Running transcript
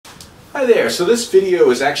Hi there, so this video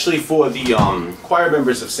is actually for the choir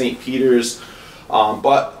members of St. Peter's,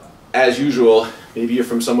 but as usual, maybe you're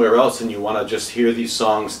from somewhere else and you want to just hear these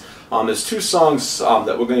songs. There's two songs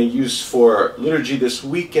that we're going to use for liturgy this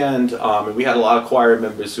weekend, and we had a lot of choir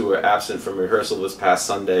members who were absent from rehearsal this past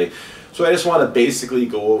Sunday, so I just want to basically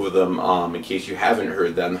go over them in case you haven't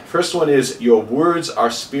heard them. First one is Your Words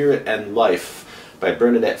Are Spirit and Life by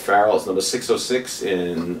Bernadette Farrell. It's number 606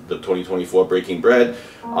 in the 2024 Breaking Bread.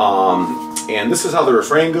 And this is how the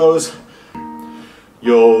refrain goes.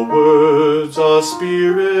 Your words are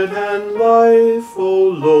spirit and life, O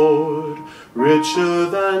Lord, richer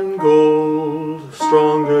than gold,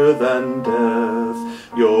 stronger than death.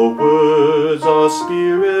 Your words are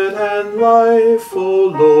spirit and life, O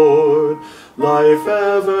Lord, life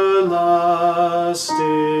everlasting.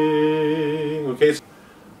 Okay.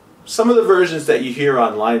 Some of the versions that you hear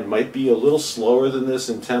online might be a little slower than this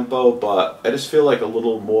in tempo, but I just feel like a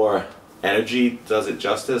little more energy does it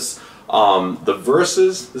justice. The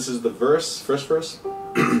verses, this is the verse, first verse.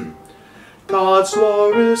 God's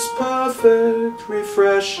law is perfect,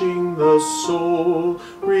 refreshing the soul,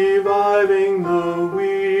 reviving the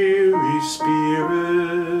weary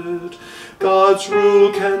spirit. God's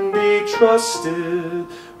rule can be trusted,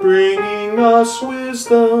 bringing us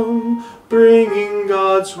wisdom, bringing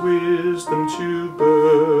God's wisdom to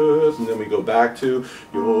birth. And then we go back to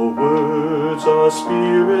Your words are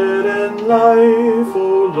spirit and life,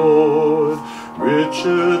 O Lord,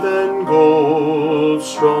 richer than gold,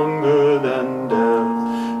 stronger than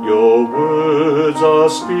death. Your words are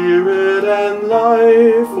spirit and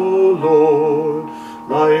life, O Lord,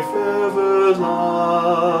 life everlasting.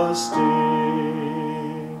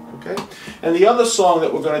 Okay? And the other song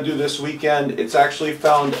that we're going to do this weekend, it's actually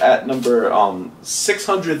found at number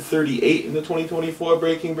 638 in the 2024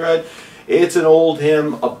 Breaking Bread. It's an old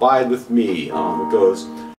hymn, Abide With Me. It goes,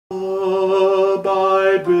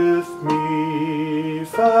 Abide with me,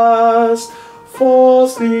 fast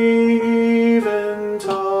falls the eventide,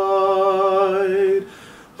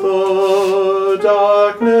 the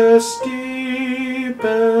darkness deepens,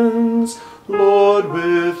 Lord,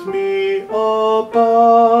 with me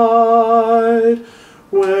abide.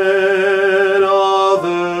 When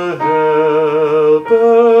other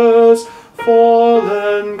helpers fall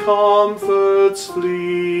and comforts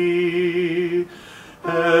flee,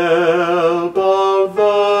 help of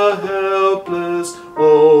the helpless,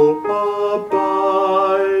 oh,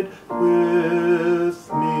 abide with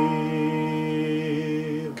me.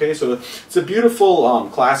 Okay, so it's a beautiful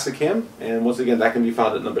classic hymn, and once again, that can be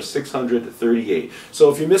found at number 638. So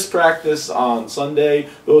if you missed practice on Sunday,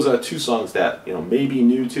 those are two songs that may be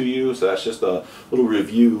new to you. So that's just a little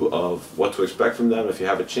review of what to expect from them. If you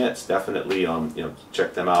have a chance, definitely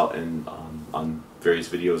check them out and on various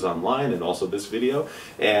videos online, and also this video.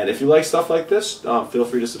 And if you like stuff like this, feel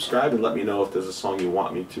free to subscribe and let me know if there's a song you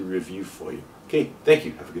want me to review for you. Okay, thank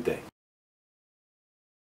you. Have a good day.